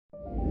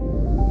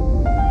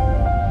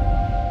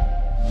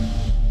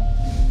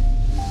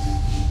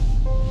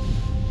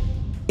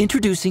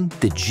Introducing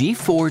the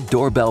G4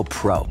 Doorbell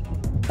Pro,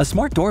 a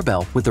smart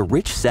doorbell with a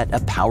rich set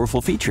of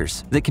powerful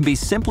features that can be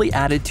simply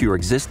added to your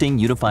existing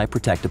UniFi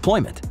Protect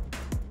deployment.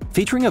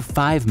 Featuring a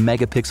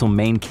 5-megapixel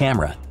main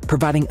camera,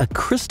 providing a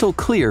crystal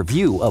clear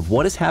view of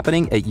what is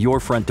happening at your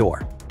front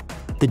door.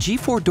 The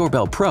G4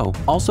 Doorbell Pro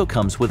also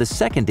comes with a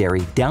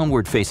secondary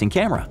downward-facing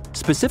camera,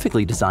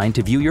 specifically designed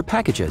to view your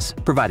packages,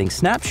 providing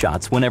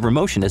snapshots whenever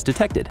motion is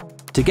detected.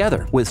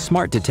 Together with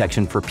smart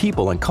detection for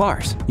people and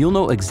cars, you'll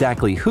know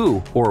exactly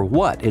who or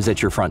what is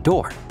at your front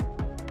door.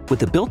 With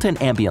the built-in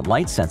ambient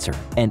light sensor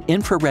and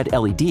infrared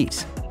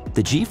LEDs,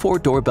 the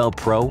G4 Doorbell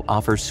Pro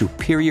offers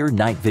superior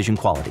night vision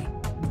quality,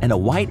 and a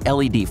white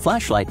LED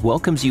flashlight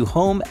welcomes you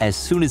home as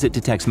soon as it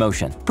detects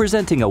motion,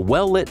 presenting a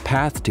well-lit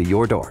path to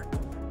your door.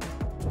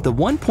 The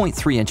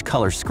 1.3-inch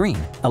color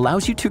screen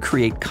allows you to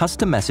create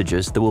custom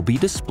messages that will be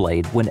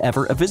displayed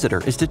whenever a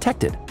visitor is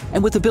detected.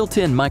 And with a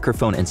built-in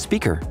microphone and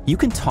speaker, you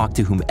can talk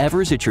to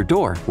whomever is at your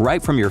door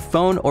right from your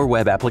phone or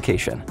web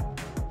application.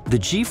 The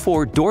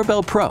G4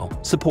 Doorbell Pro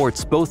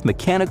supports both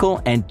mechanical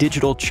and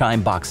digital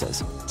chime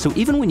boxes, so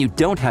even when you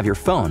don't have your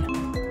phone,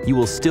 you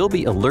will still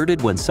be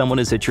alerted when someone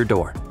is at your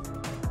door.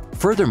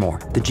 Furthermore,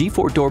 the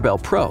G4 Doorbell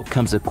Pro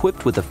comes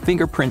equipped with a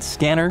fingerprint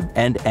scanner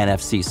and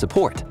NFC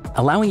support,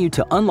 allowing you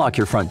to unlock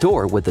your front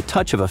door with the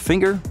touch of a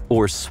finger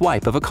or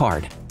swipe of a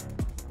card.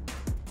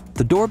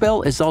 The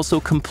doorbell is also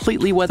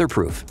completely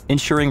weatherproof,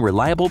 ensuring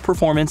reliable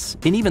performance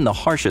in even the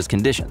harshest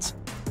conditions.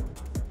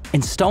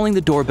 Installing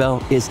the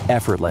doorbell is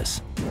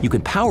effortless. You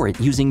can power it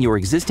using your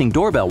existing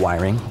doorbell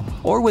wiring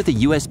or with a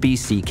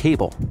USB-C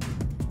cable.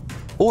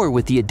 Or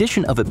with the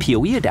addition of a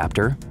PoE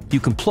adapter, you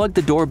can plug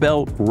the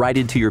doorbell right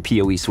into your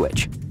PoE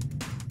switch.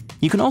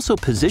 You can also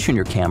position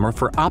your camera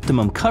for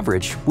optimum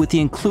coverage with the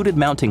included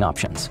mounting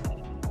options.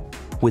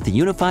 With the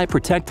UniFi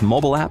Protect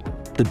mobile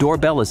app, the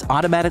doorbell is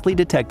automatically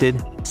detected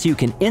so you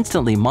can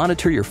instantly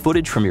monitor your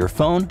footage from your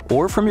phone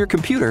or from your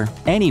computer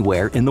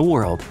anywhere in the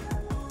world.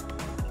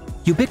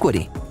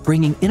 Ubiquiti,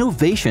 bringing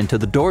innovation to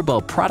the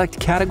doorbell product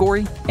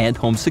category and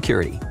home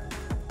security.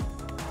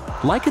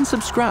 Like and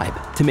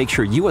subscribe to make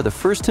sure you are the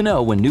first to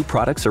know when new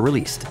products are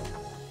released.